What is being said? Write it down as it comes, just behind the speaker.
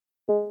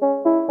Hello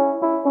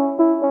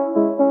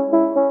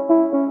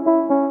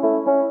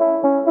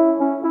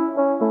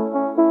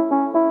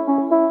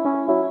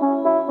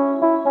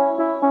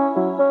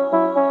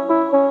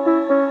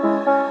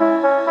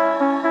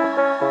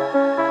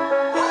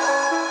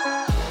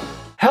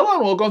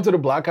and welcome to the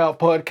Blackout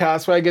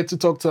Podcast, where I get to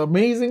talk to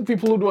amazing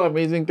people who do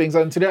amazing things.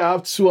 And today I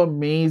have two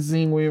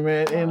amazing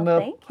women in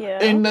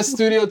the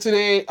studio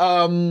today.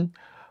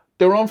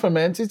 They run from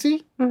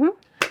Entity. Mm-hmm.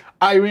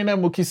 Irene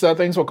and Mukisa,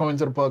 thanks for coming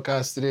to the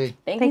podcast today.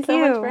 Thank you so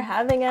much for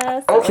having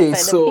us. Okay,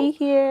 excited to be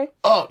here.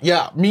 Oh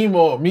yeah, me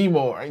more.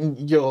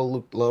 You all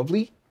look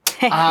lovely.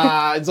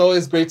 It's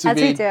always great to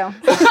be. As we do.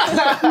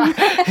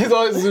 It's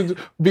always good to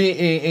be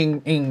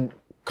in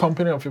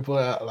company of people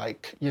that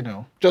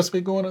just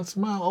make going and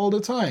smile all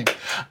the time.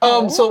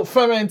 So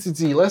Femme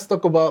Entity, let's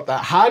talk about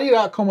that. How did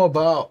that come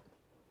about?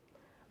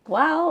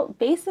 Well,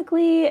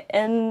 basically,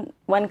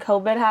 when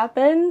COVID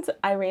happened,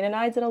 Irene and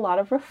I did a lot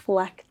of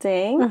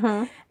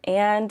reflecting,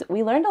 and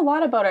we learned a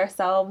lot about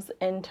ourselves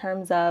in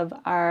terms of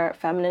our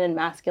feminine and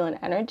masculine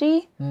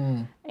energy.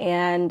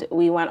 And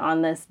we went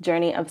on this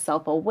journey of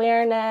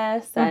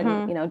self-awareness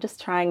and,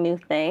 just trying new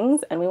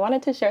things. And we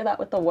wanted to share that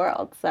with the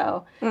world.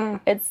 So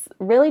it's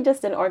really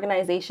just an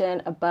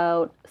organization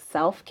about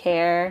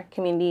self-care,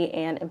 community,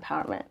 and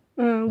empowerment.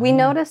 We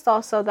noticed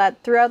also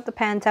that throughout the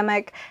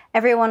pandemic,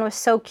 everyone was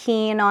so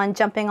keen on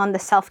jumping on the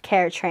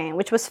self-care train,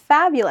 which was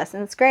fabulous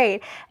and it's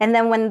great. And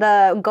then when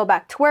the go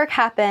back to work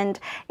happened,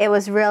 it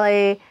was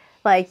really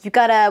like we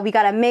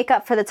gotta make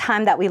up for the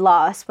time that we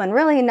lost, when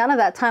really none of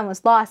that time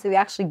was lost. We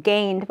actually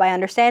gained by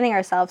understanding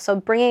ourselves. So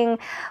bringing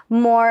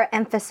more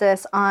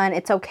emphasis on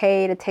it's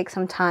okay to take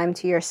some time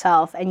to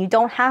yourself, and you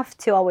don't have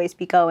to always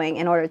be going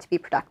in order to be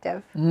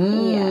productive.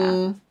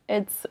 Yeah.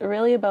 It's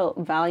really about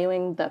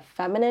valuing the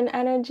feminine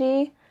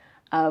energy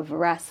of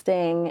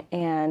resting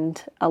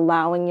and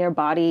allowing your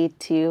body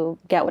to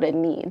get what it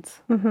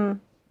needs.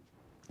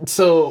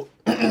 So,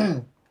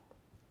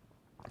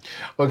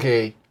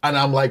 okay, and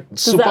I'm like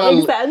super.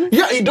 Does that make sense?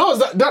 Yeah, it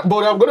does.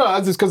 But I'm gonna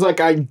ask this because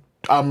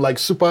I'm like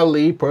super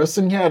lay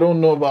person here. I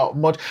don't know about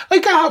much.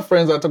 Like I have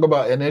friends that talk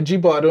about energy,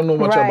 but I don't know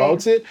much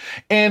about it.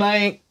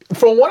 And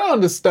from what I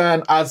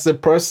understand as a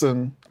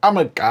person, I'm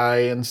a guy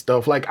and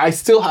stuff. Like I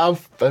still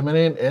have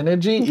feminine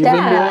energy, even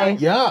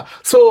though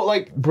So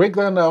like break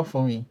that down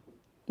for me.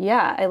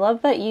 Yeah, I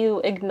love that you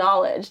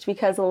acknowledged,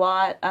 because a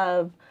lot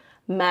of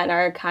men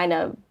are kind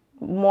of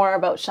more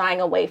about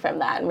shying away from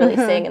that and really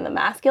staying in the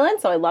masculine.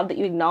 So I love that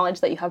you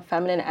acknowledge that you have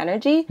feminine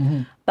energy,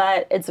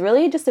 but it's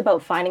really just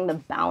about finding the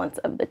balance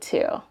of the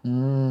two.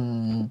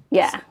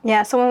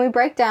 Yeah. So when we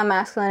break down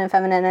masculine and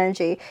feminine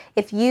energy,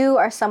 if you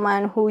are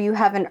someone who you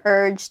have an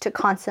urge to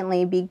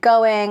constantly be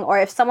going, or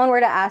if someone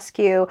were to ask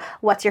you,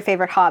 what's your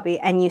favorite hobby?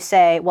 And you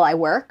say, well, I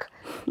work.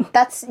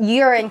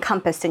 You're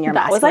encompassed in your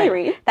masculine. That was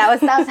Irene. That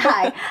was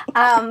high.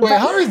 Wait,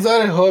 how is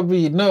that a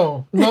hobby?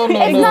 No. Exactly.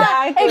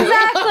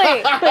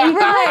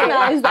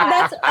 Right.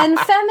 And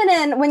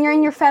feminine, when you're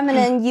in your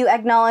feminine, you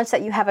acknowledge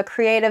that you have a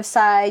creative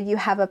side, you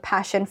have a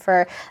passion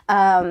for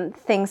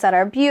things that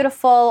are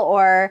beautiful,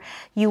 or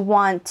you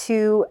want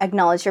to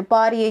acknowledge your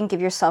body and give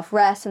yourself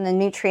rest and the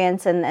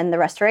nutrients and the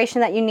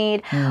restoration that you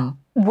need.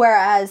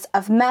 Whereas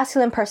a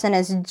masculine person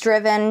is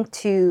driven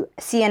to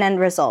see an end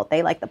result.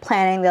 They like the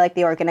planning, they like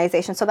the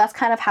organization. So that's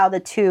kind of how the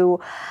two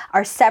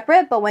are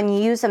separate. But when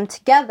you use them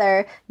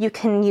together, you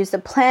can use the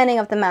planning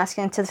of the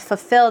masculine to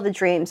fulfill the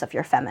dreams of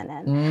your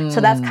feminine.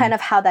 So that's kind of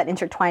how that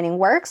intertwining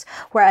works.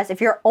 Whereas if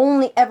you're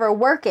only ever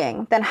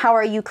working, then how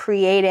are you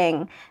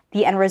creating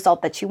the end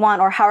result that you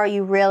want? Or how are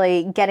you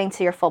really getting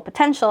to your full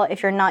potential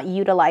if you're not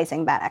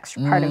utilizing that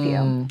extra part of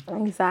you?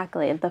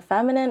 Exactly. The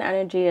feminine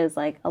energy is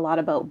like a lot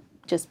about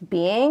just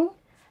being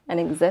and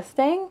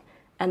existing,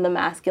 and the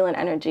masculine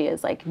energy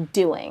is like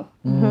doing.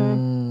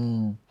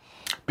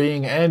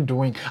 Being and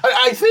doing.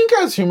 I think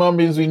as human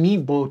beings we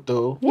need both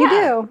though. You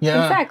do.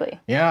 Yeah. Exactly.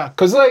 Yeah,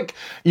 because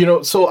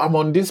so I'm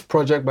on this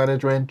project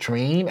management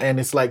train, and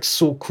it's like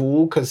so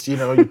cool because you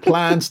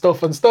plan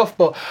stuff,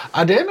 but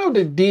at the end of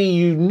the day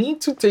you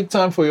need to take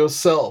time for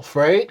yourself,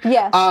 right?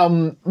 Yes.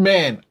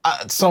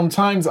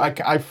 Sometimes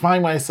I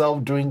find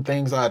myself doing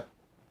things at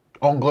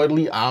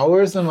ungodly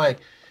hours, and like,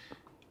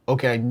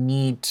 okay, I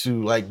need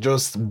to like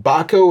just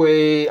back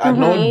away and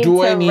not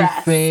do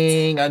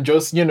anything and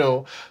just,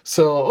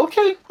 so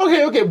okay.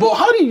 But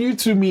how did you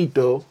two meet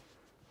though?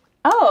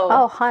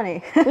 Oh,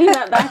 honey. We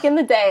met back in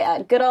the day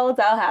at good old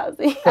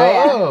Dalhousie.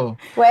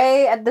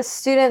 Way at the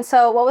student,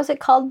 so what was it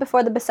called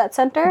before the Bissett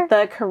Center?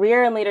 The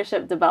Career and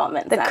Leadership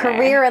Development Center. The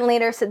Career and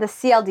Leadership, the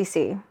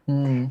CLDC.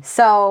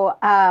 So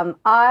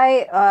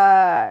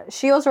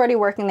she was already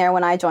working there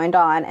when I joined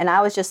on, and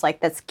I was just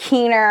like this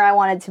keener. I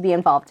wanted to be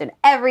involved in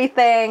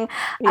everything.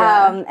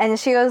 And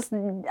she was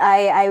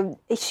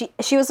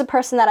she was the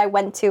person that I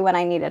went to when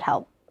I needed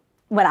help.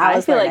 When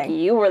I feel like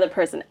you were the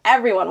person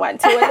everyone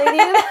went to when they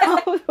needed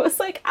help. It was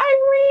like,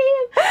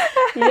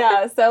 Irene.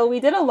 Yeah, so we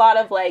did a lot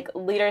of like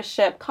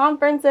leadership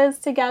conferences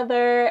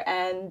together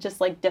and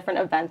just like different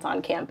events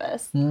on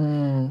campus.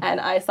 And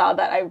I saw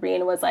that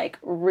Irene was like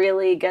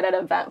really good at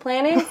event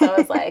planning. So I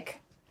was like,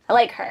 I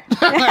like her.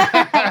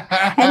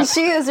 And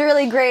she is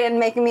really great in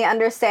making me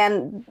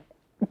understand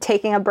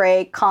taking a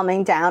break,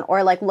 calming down,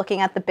 or like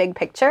looking at the big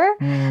picture,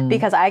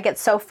 because I get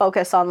so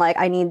focused on like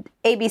I need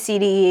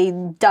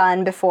ABCD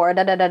done before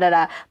da da da da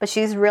da. But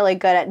she's really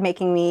good at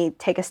making me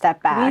take a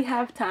step back. We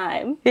have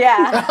time.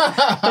 Yeah.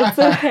 It's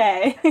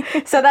okay.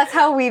 So that's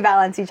how we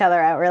balance each other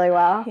out really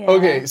well. Yeah.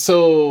 Okay,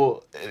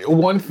 so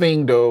one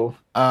thing though,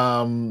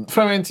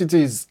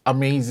 Femininity is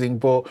amazing,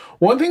 but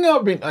one thing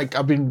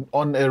I've been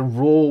on a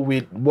roll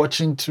with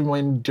watching too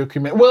many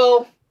document.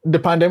 Well, the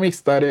pandemic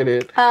started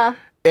it.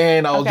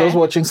 And I was just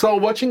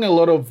watching a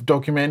lot of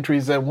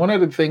documentaries, and one of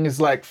the things is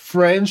like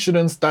friends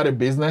shouldn't start a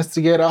business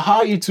together. How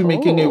are you two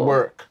making it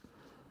work?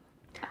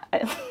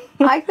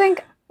 I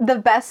think the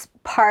best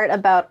part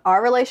about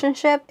our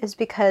relationship is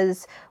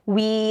because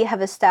we have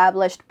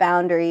established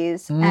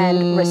boundaries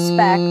and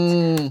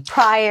respect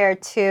prior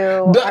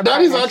to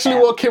That is actually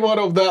what came out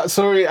of that.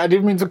 Sorry, I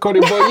didn't mean to cut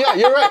it, but yeah,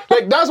 you're right.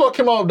 Like that's what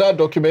came out of that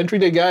documentary.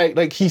 The guy,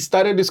 like he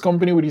started this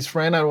company with his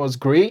friend and it was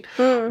great.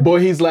 But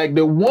he's like,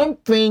 the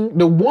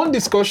one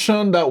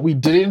discussion that we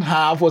didn't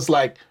have was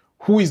like,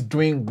 who is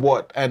doing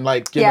what? And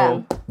like, you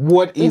know,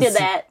 what is did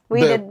that.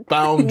 the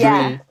boundary?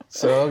 Yeah.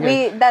 So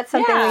that's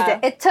something we Yeah.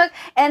 did. It took,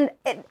 and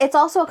it's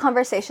also a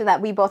conversation that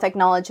we both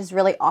acknowledge is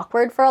really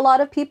awkward for a lot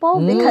of people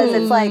because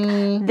it's like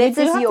this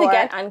You is have your. to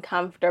get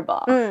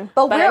uncomfortable. But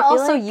I we're feel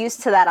also like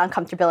used to that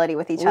uncomfortability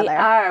with each we other.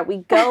 are. We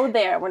go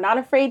there. We're not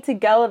afraid to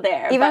go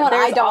there. Even But when I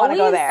there's don't want to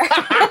go always-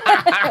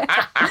 there.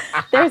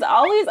 There's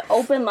always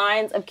open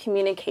lines of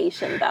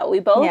communication, though.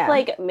 We both Yeah.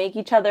 like make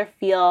each other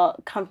feel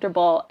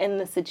comfortable in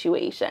the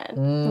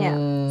situation. Yeah.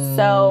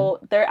 So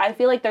I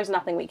feel like there's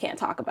nothing we can't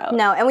talk about.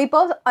 No, and we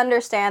both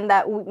understand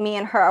that me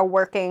and her are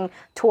working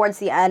towards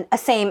a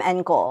same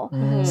end goal.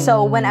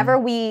 So whenever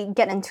we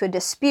get into a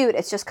dispute,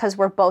 it's just because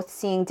we're both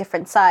seeing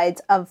different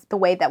sides of the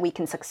way that we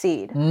can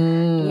succeed.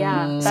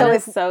 Yeah, So that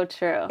is so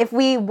true. If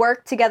we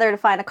work together to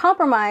find a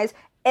compromise,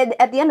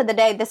 at the end of the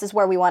day, this is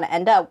where we want to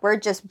end up. We're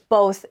just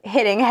both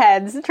hitting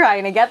heads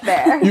trying to get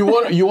there. You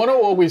want to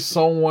work with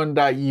someone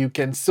that you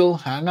can still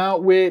hang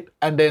out with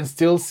and then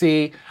still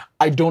say,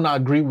 I don't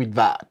agree with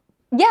that.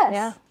 Yes.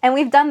 Yeah. And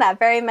we've done that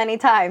very many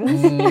times.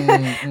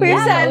 We've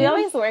Yeah, said, we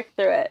always work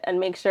through it and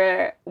make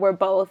sure we're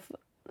both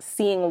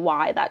seeing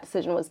why that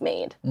decision was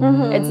made.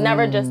 It's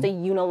never just a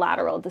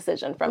unilateral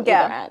decision from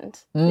either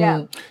end.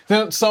 yeah.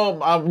 So,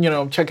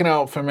 checking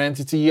out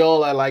Femininity,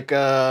 y'all are like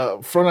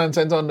front and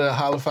center on the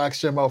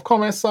Halifax Chamber of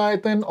Commerce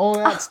site and all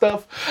that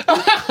stuff.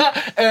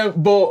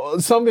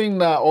 But something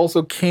that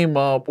also came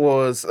up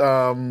was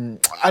an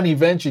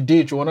event you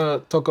did. You want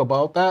to talk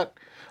about that?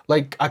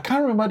 Like, I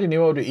can't remember the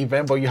name of the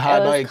event, but you had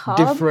It was like called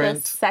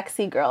different. the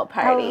Sexy Girl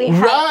Party. we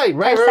had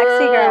Right.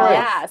 Sexy Girl.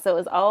 Yeah, so it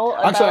was all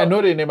about... Actually, I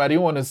know the name. I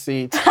didn't want to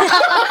see it.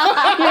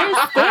 You're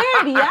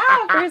scared, yeah.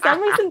 For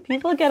some reason,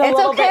 people get a It's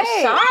little okay bit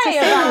shy to say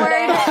the about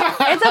word. it.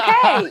 It's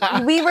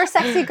okay. We were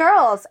sexy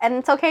girls, and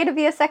it's okay to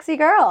be a sexy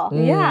girl.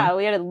 Yeah,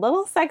 we had a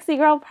little sexy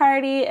girl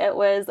party. It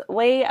was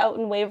way out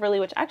in Waverly,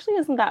 which actually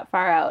isn't that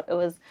far out. It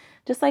was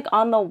just like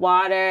on the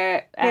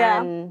water,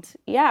 and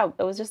it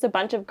was just a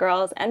bunch of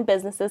girls and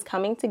businesses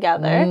coming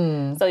together.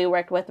 So we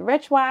worked with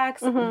Rich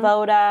Wax,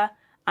 Voda.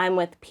 I'm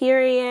with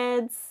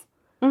Periods.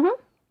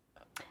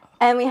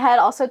 And we had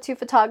also 2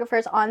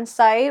 photographers on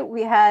site.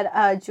 We had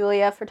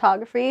Julia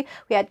Photography.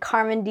 We had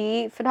Carmen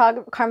D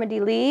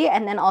Lee,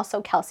 and then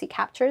also Kelsey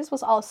Captures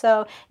was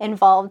also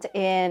involved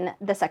in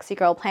the Sexy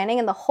Girl planning.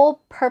 And the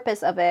whole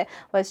purpose of it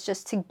was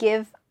just to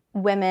give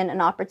women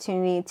an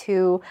opportunity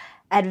to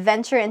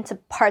adventure into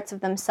parts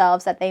of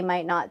themselves that they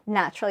might not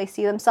naturally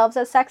see themselves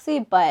as sexy,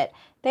 but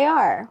they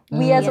are.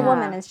 We as a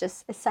woman is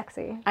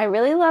sexy. I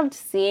really loved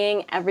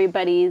seeing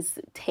everybody's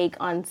take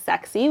on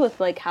sexy with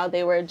like how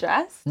they were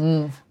dressed.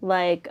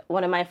 Like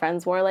one of my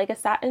friends wore like a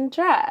satin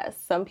dress.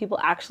 Some people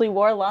actually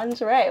wore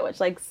lingerie,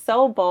 which like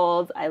so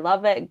bold. I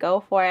love it.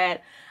 Go for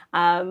it.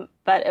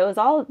 But it was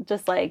all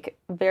just like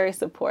very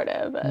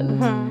supportive,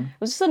 and it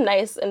was just a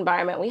nice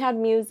environment. We had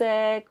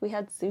music, we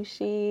had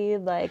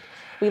sushi, like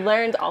we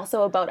learned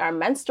also about our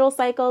menstrual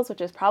cycles,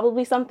 which is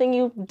probably something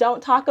you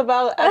don't talk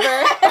about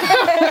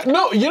ever.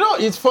 No,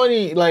 it's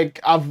funny. Like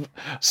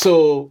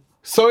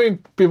sorry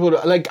people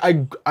like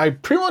I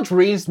pretty much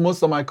raised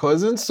most of my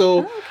cousins,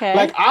 so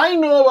like I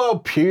know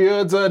about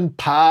periods and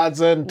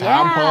pads and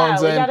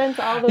tampons we and got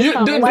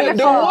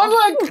into all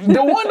those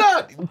the one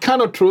that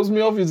kind of throws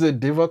me off is a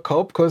Diva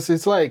cup, because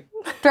it's like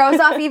Throws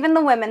off even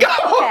the women.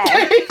 That's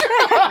okay.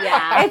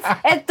 Yeah.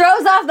 It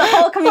throws off the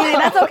whole community.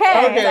 That's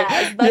okay. Okay.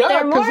 Yes, but Yeah,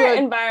 they're more 'cause, like,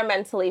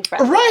 environmentally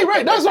friendly.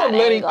 Right. That's what I'm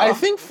learning. angle. I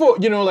think for,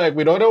 like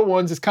with other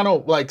ones, it's kind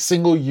of like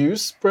single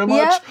use pretty much.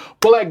 Yeah.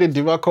 But like the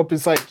Diva cup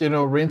is like,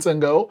 rinse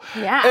and go.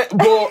 Yeah.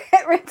 But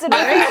Rinse and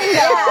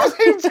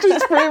it's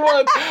just pretty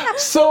much.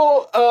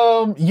 So,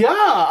 it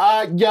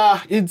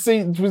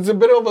was a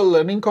bit of a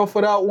learning curve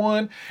for that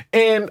one.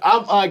 And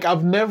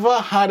I've never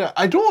had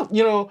I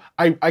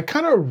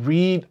kind of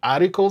read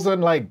articles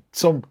and like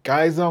some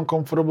guys are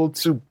uncomfortable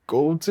to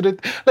go to the,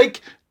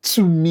 like,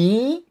 to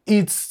me,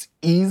 it's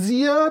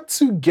easier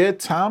to get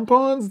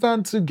tampons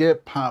than to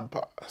get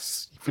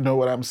Pampers, if you know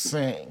what I'm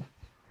saying.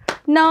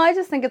 No, I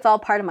just think it's all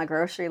part of my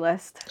grocery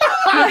list.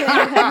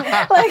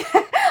 Like,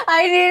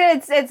 I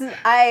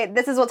need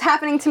this is what's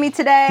happening to me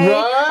today.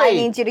 Right. I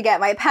need you to get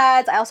my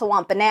pads. I also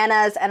want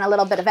bananas and a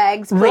little bit of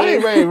eggs,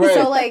 please. Right.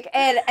 So like,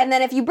 and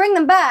then if you bring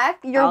them back,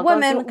 your All goes in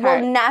woman the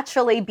cart. will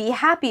naturally be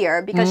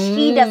happier because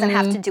she doesn't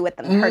have to do it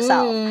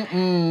herself.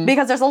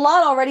 Because there's a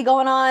lot already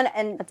going on,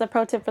 and That's a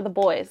pro tip for the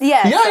boys.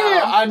 yes.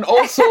 Yeah. And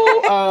also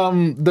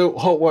the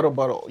hot water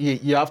bottle.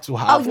 You have to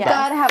have Oh, you that.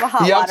 gotta have a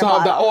hot You have water to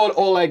have that, bottle.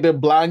 or like the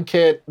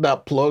blanket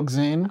that plugs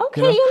in.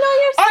 Okay, you know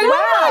your stuff. I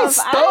know my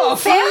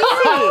stuff.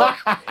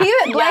 Fancy.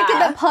 Even blanket Yeah.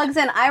 that plugs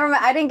in. I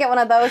remember I didn't get one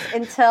of those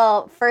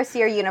until first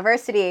year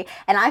university,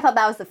 and I thought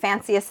that was the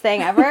fanciest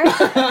thing ever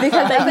because up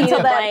until heated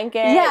that, blanket,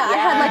 I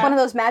had like yeah. one of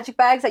those magic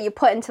bags that you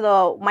put into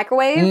the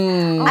microwave.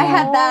 I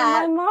had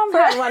that. My mom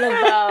had one of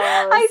those.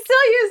 I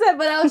still use it,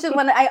 but I was just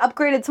when I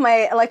upgraded to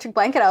my electric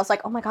blanket, I was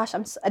like, oh my gosh,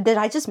 did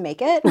I just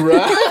make it? Did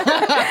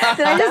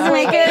I just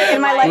make it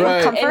in my life Right.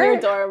 of comfort? in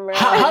your dorm room.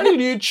 How did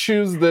you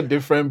choose the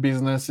different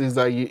businesses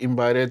that you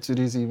invited to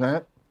this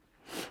event?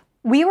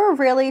 We were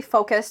really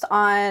focused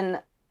on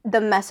the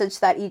message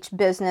that each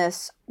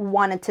business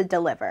wanted to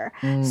deliver.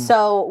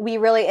 So we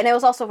really, and it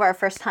was also our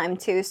first time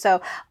too.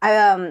 So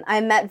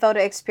I met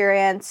Voda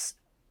Experience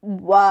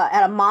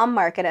at a mom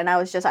market, and I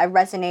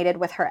resonated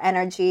with her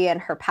energy and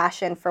her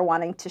passion for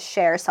wanting to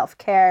share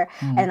self-care.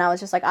 And I was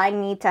just like, I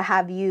need to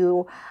have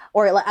you,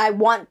 or like, I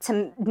want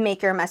to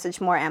make your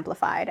message more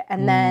amplified.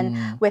 And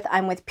then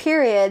I'm with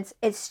Periods,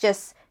 it's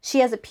just, she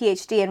has a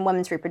PhD in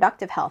women's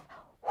reproductive health.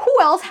 Who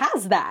else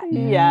has that?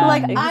 Yeah,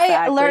 Like,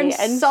 I learned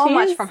And so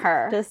much she's from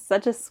her. Just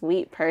such a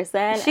sweet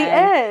person. She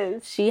and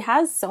is. She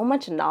has so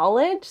much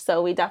knowledge.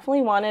 So we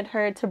definitely wanted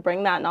her to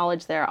bring that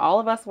knowledge there. All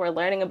of us were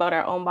learning about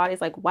our own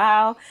bodies. Like,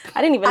 wow,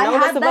 I didn't even I know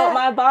had this about that.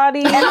 my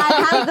body. And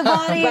I have the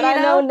body, but you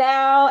I know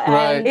now.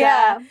 Right. And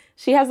Yeah.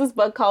 she has this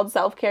book called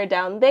Self-Care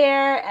Down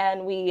There.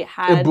 And we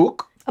had A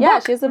book? Yeah,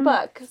 book. she has a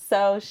book.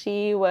 So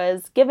she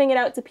was giving it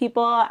out to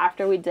people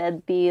after we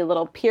did the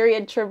little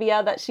period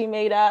trivia that she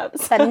made up.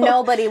 So that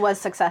nobody was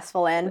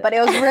successful in, but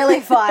it was really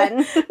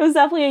fun. it was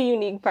definitely a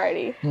unique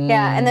party.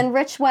 Yeah, and then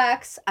Rich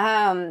Wax,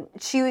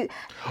 she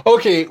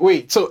Okay,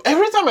 wait. So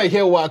every time I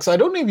hear wax, I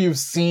don't know if you've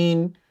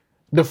seen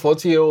the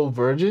 40-Year-Old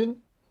Virgin.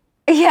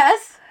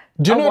 yes.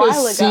 Do you A know the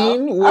while ago.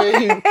 scene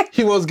where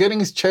he was getting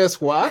his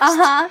chest waxed?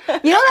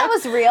 You know that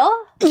was real?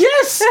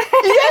 Yes.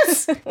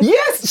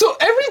 So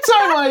every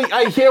time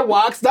I hear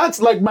wax,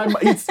 that's like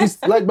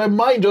it's like my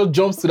mind just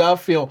jumps to that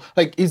film.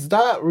 Like, is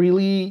that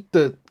really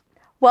the?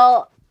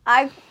 Well,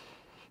 I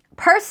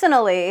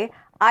personally,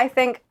 I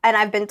think, and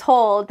I've been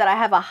told that I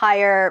have a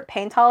higher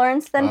pain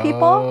tolerance than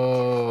people.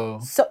 Oh.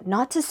 So,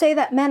 not to say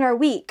that men are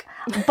weak,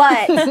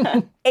 but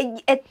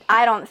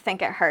I don't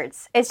think it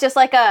hurts. It's just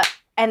like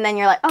and then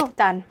you're like, oh,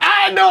 done.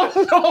 I don't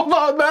know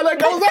about that.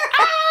 Like, I was like,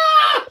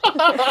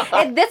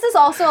 ah! This is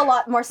also a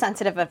lot more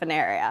sensitive of an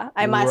area,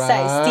 I must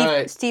say.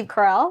 Right. Steve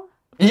Carell.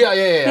 Yeah.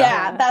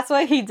 Yeah, that's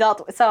what he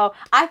dealt with. So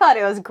I thought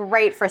it was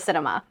great for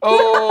cinema.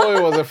 Oh,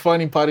 it was a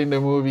funny part in the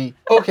movie.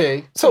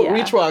 Okay, so Yeah.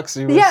 Rich Wax,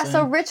 you were Yeah, saying.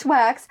 so Rich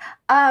Wax,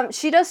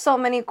 she does so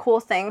many cool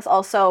things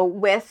also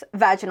with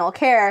vaginal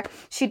care.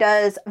 She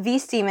does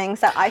V-steamings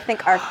that I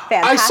think are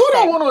fantastic. I saw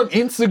that one on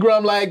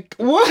Instagram. Like,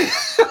 what?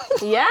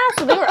 Yeah,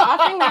 so they were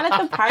offering that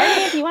at the party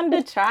if you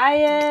wanted to try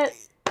it.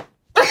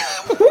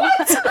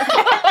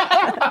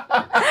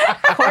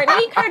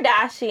 Kourtney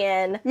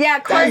Kardashian Yeah,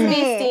 does Kourtney.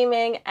 me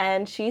steaming,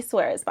 and she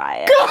swears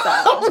by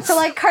it. So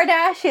like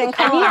Kardashian, And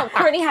come you know, on.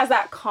 Kourtney has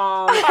that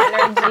calm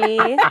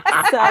energy.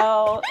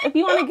 So if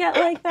you want to get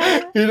like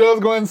that, You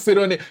just go and sit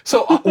on it.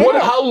 So,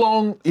 how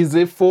long is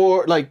it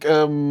for? Like,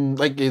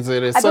 is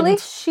it a I certain?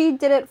 believe she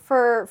did it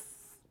for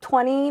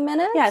 20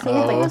 minutes. Yeah, I think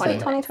it's like it was 20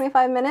 like 20,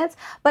 25 minutes.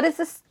 But it's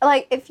just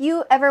like if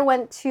you ever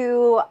went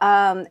to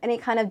any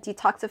kind of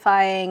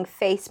detoxifying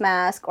face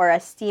mask or a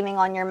steaming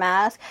on your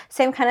mask,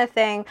 same kind of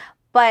thing,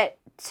 but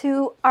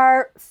to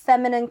our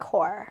feminine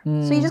core.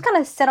 So you just kind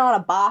of sit on a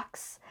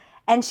box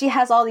and she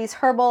has all these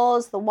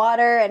herbals, the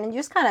water, and you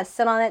just kind of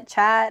sit on it,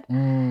 chat,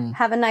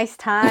 have a nice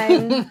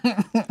time,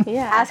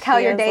 yeah. ask how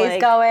she your has, day's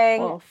like,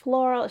 going. Well,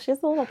 floral. She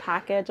has a little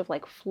package of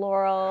like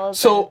florals.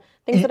 So,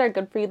 and things that are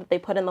good for you that they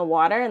put in the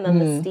water, and then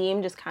the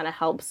steam just kind of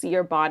helps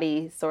your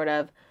body sort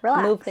of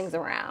Relax. move things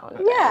around.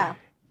 Yeah.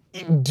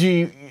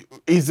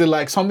 Is it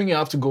like something you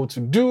have to go to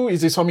do?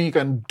 Is it something you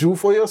can do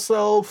for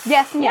yourself?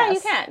 Yes, and Yeah,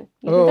 yes. you can.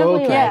 You Oh, can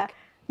definitely okay. Yeah.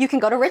 You can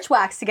go to Rich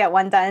Wax to get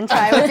one done and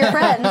try it with your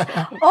friends.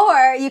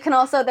 Or you can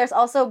also, there's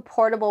also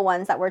portable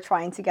ones that we're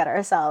trying to get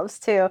ourselves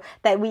too,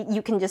 that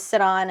you can just sit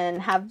on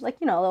and have like,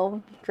 a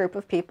little group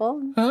of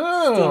people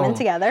steaming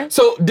together.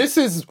 So this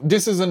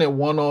isn't a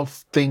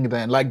one-off thing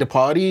then. Like the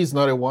party is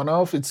not a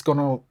one-off. It's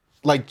gonna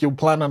you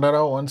plan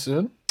another one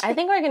soon. I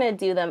think we're gonna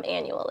do them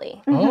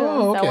annually.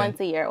 Oh, okay. So once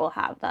a year we'll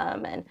have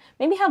them, and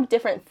maybe have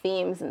different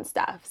themes and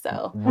stuff.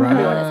 So everyone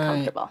is Right.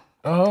 comfortable.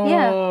 Oh,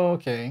 Yeah.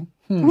 okay.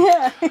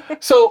 Yeah.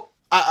 So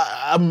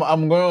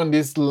I'm going on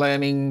this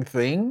learning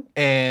thing,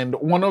 and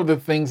one of the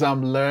things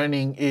I'm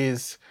learning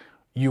is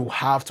you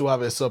have to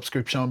have a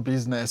subscription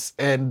business,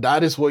 and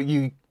that is what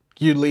you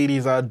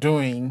ladies are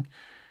doing.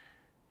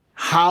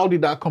 How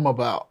did that come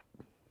about?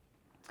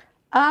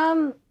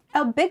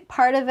 A big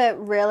part of it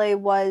really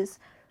was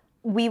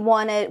we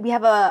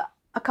have a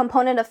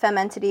component of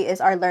Fementity is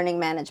our learning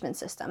management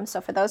system. So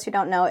for those who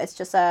don't know, it's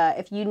just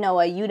if you know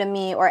a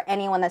Udemy or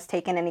anyone that's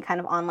taken any kind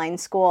of online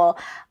school,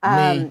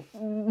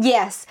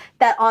 yes,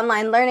 that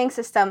online learning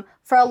system,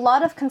 for a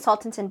lot of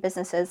consultants and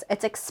businesses,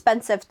 it's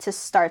expensive to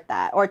start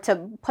that or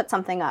to put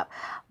something up.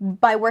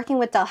 By working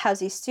with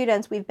Dalhousie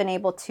students, we've been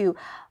able to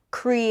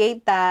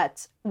create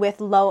that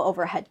with low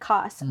overhead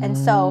costs. And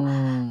so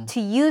to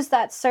use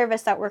that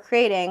service that we're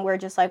creating, we're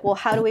just like, well,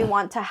 how do we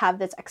want to have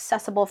this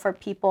accessible for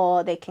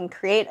people? They can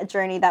create a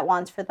journey that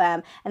wants for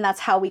them. And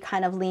that's how we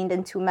kind of leaned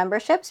into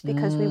memberships,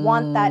 because we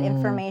want that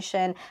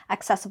information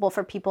accessible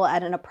for people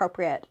at an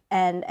appropriate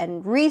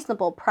and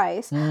reasonable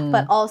price,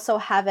 but also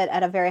have it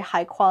at a very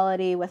high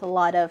quality with a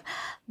lot of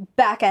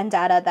back-end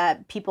data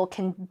that people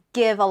can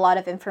give a lot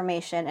of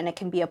information, and it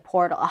can be a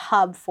portal, a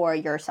hub for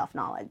your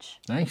self-knowledge.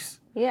 Nice.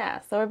 Yeah,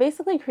 so we're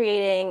basically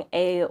creating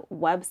a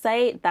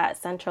website that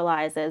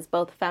centralizes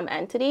both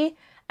Fementity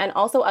and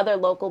also other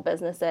local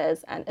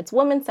businesses. And it's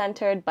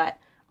women-centered, but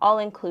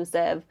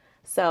all-inclusive.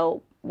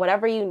 So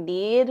whatever you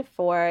need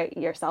for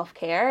your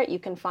self-care, you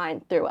can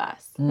find through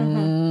us.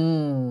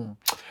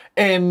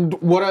 And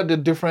what are the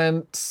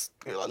different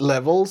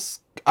levels?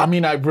 I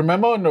mean, I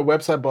remember on the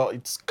website, but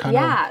it's kind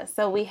of... Yeah,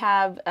 so we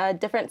have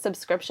different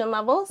subscription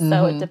levels.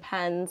 So it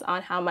depends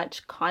on how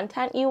much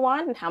content you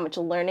want and how much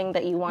learning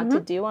that you want to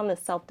do on the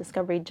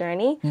self-discovery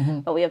journey.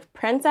 But we have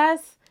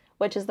Princess,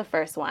 which is the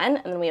first one.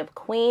 And then we have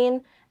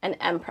Queen and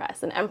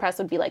Empress. And Empress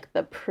would be like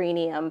the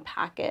premium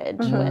package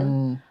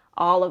with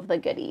all of the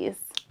goodies.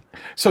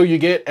 So you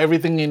get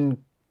everything in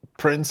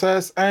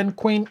Princess and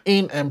Queen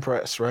in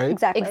Empress, right?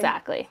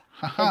 Exactly.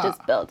 It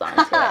just builds onto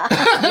it.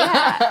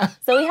 Yeah.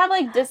 So we have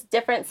like just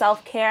different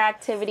self-care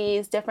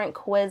activities, different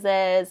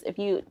quizzes.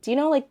 Do you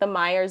know like the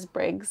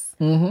Myers-Briggs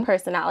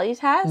personality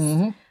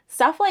test?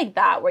 Stuff like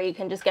that, where you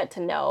can just get to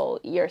know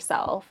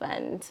yourself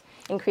and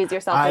increase your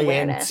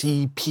self-awareness.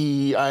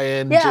 INTP,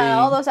 INJ. Yeah,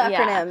 all those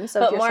acronyms.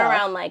 But more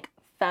around like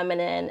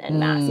feminine and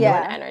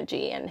masculine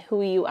energy and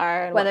who you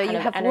are and whether what kind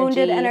you have of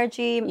wounded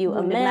energy, you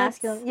wounded emit,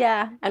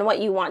 masculine, and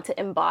what you want to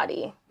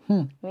embody. I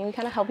mean, we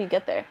kind of help you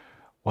get there.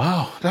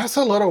 Wow, that's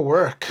a lot of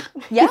work.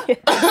 Yeah.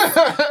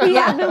 We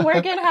have been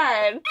working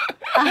hard.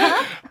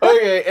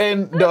 Okay,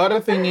 and the other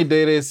thing you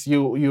did is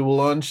you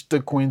launched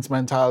the Queen's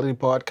Mentality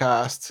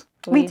podcast.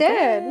 We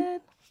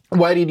did.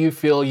 Why did you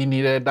feel you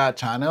needed that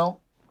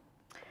channel?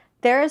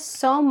 There is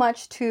so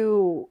much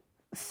to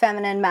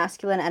feminine,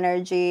 masculine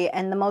energy,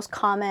 and the most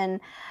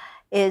common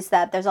is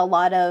that there's a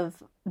lot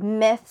of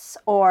myths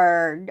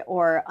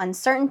or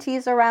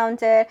uncertainties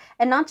around it,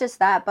 and not just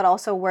that, but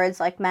also words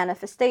like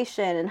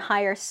manifestation and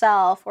higher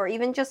self, or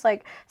even just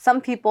like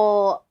some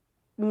people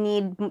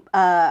need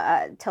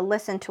to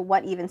listen to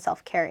what even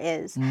self-care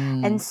is.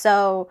 And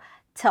so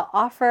to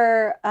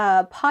offer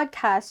a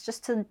podcast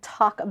just to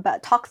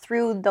talk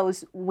through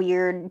those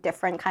weird,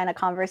 different kind of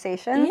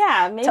conversations.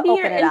 Yeah, maybe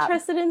you're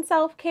interested in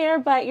self-care,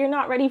 but you're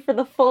not ready for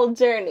the full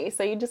journey.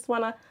 So you just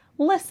want to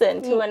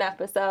listen to an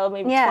episode,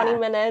 maybe 20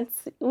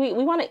 minutes. We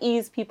want to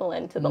ease people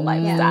into the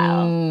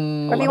lifestyle.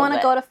 Or if you want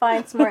to go to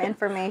find some more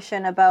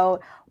information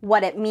about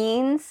what it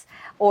means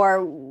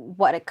or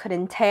what it could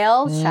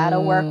entail, shadow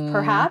work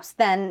perhaps,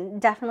 then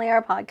definitely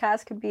our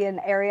podcast could be an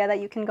area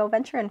that you can go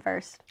venture in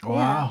first. Wow.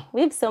 Yeah.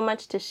 We have so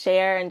much to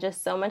share and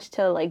just so much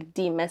to like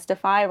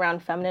demystify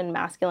around feminine and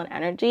masculine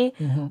energy.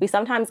 We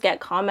sometimes get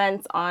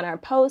comments on our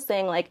posts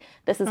saying like,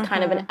 this is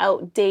kind of an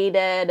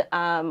outdated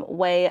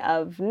way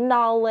of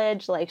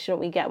knowledge. Like, shouldn't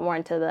we get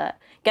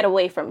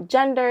away from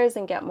genders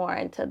and get more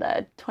into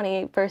the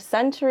 21st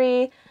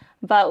century?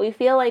 But we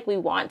feel like we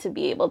want to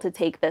be able to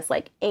take this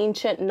like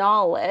ancient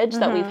knowledge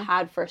that we've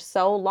had for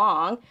so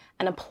long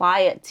and apply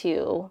it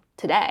to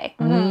today.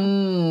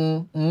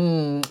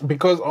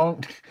 Because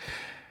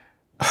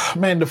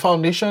man, the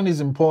foundation is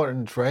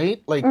important,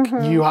 right? Like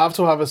you have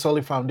to have a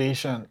solid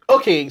foundation.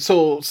 Okay,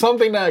 so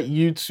something that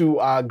you two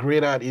are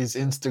great at is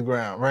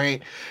Instagram,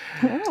 right?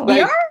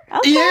 Like,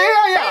 Okay.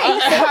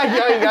 Yeah.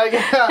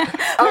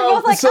 We're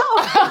both like,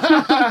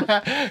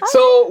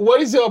 So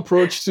what is your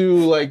approach to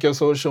like your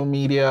social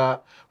media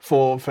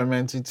for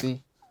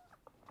Fementity?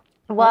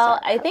 Well,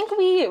 I think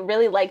we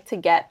really like to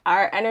get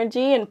our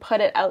energy and put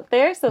it out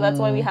there. So that's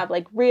why we have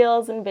like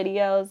reels and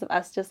videos of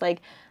us just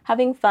like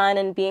having fun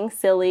and being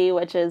silly,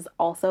 which is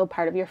also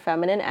part of your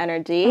feminine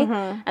energy.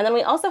 And then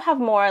we also have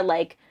more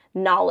like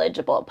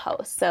knowledgeable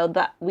posts. So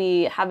that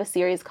we have a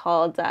series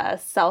called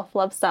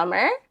Self-Love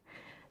Summer.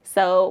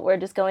 So we're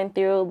just going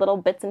through little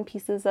bits and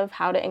pieces of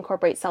how to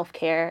incorporate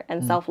self-care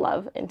and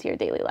self-love into your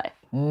daily life.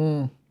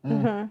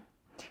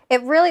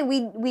 It really,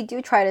 we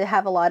do try to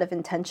have a lot of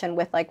intention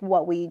with like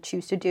what we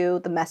choose to do,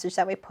 the message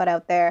that we put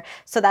out there.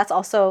 So that's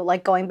also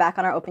like going back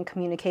on our open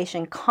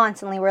communication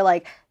constantly. We're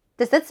like,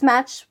 does this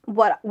match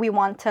what we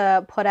want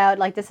to put out?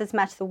 Like, does this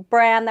match the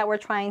brand that we're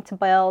trying to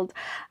build?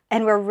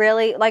 And we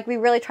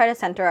really try to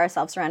center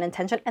ourselves around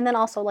intention. And then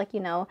also, like, you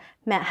know,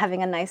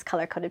 having a nice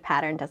color-coded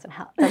pattern doesn't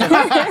hurt either.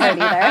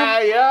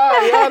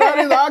 Yeah, that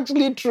is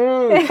actually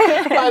true.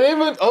 And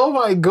even, oh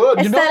my God.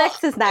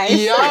 Aesthetics is nice.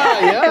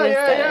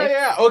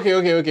 Yeah.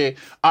 Okay.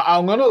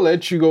 I'm going to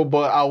let you go,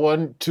 but I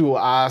want to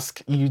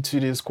ask you two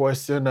this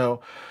question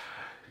now.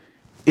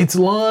 It's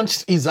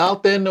launched, it's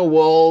out there in the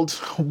world.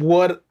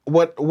 What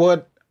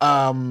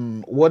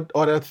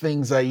other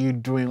things are you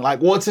doing? Like,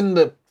 what's in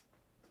the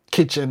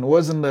kitchen?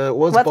 What's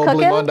bubbling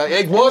cooking? on that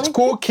egg? What's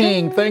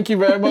cooking? Thank you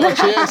very much.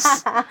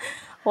 Yes.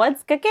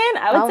 What's cooking?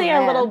 I would say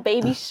our little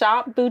baby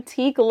shop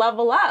boutique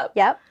Level Up.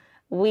 Yep.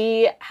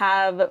 We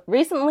have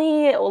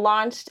recently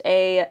launched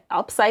a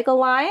upcycle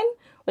line,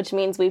 which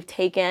means we've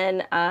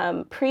taken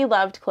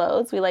pre-loved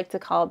clothes, we like to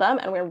call them,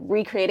 and we're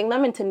recreating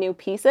them into new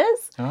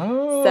pieces.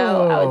 Oh.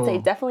 So I would say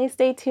definitely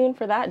stay tuned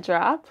for that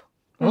drop.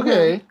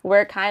 Okay.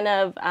 We're kind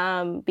of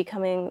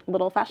becoming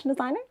little fashion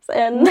designers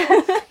and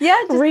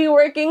just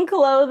reworking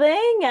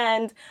clothing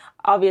and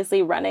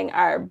obviously running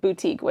our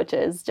boutique, which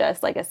is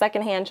just like a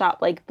secondhand shop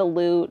like The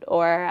Loot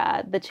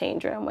or The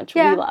Change Room, which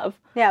we love.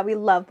 Yeah, we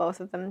love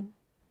both of them.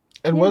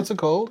 And what's it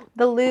called?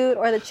 The Loot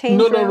or The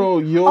Change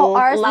Room. No.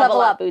 Ours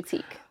Level Up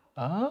Boutique.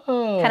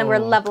 Oh. Kind of we're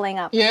leveling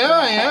up. Yeah.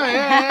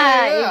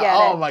 You get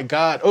Oh it. my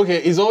God. Okay,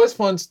 it's always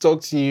fun to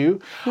talk to you.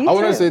 You I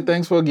want to too. say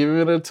thanks for giving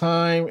me the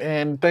time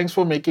and thanks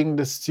for making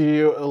the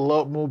studio a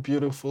lot more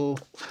beautiful.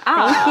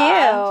 Thank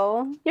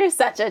you. You're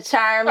such a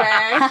charmer.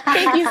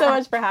 Thank you so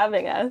much for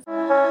having us.